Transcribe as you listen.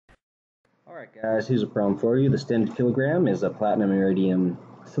Alright guys, here's a problem for you. The standard kilogram is a platinum-iridium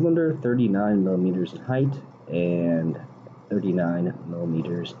cylinder, 39 millimeters in height and 39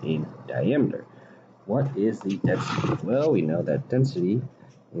 millimeters in diameter. What is the density? Well, we know that density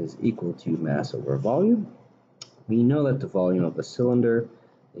is equal to mass over volume. We know that the volume of a cylinder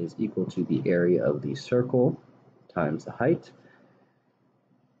is equal to the area of the circle times the height.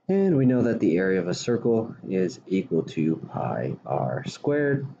 And we know that the area of a circle is equal to pi r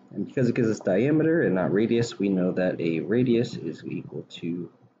squared. And because it gives us diameter and not radius, we know that a radius is equal to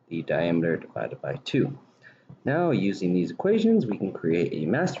the diameter divided by 2. Now, using these equations, we can create a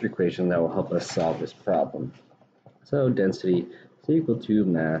master equation that will help us solve this problem. So density is equal to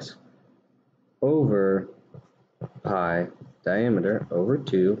mass over pi diameter over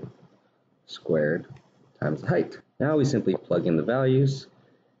 2 squared times the height. Now we simply plug in the values,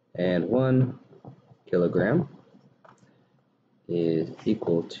 and 1 kilogram is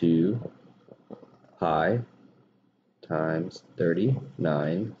equal to pi times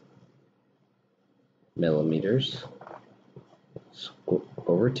 39 millimeters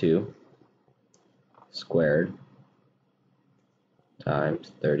over 2 squared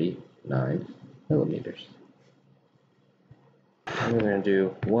times 39 millimeters. And we're going to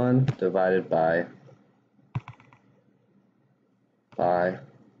do 1 divided by pi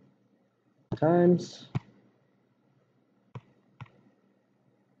times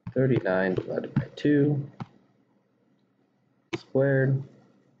 39 divided by 2 squared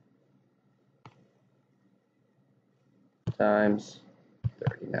times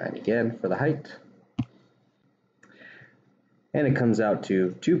 39 again for the height. And it comes out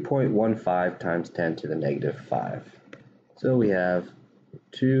to 2.15 times 10 to the negative 5. So we have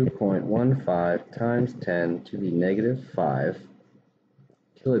 2.15 times 10 to the negative 5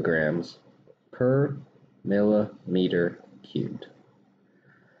 kilograms per millimeter cubed.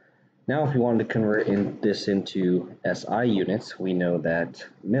 Now, if we wanted to convert this into SI units, we know that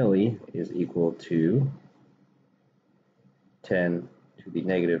milli is equal to 10 to the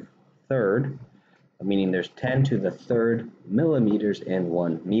negative third, meaning there's 10 to the third millimeters in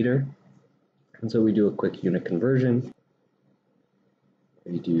 1 meter. And so we do a quick unit conversion.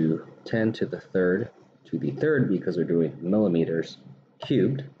 We do 10 to the third because we're doing millimeters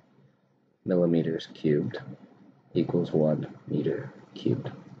cubed. Millimeters cubed equals 1 meter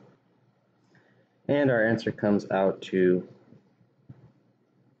cubed. And our answer comes out to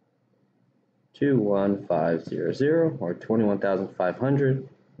 21500, or 21,500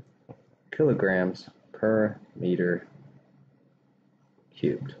 kilograms per meter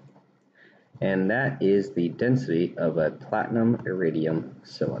cubed. And that is the density of a platinum-iridium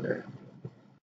cylinder.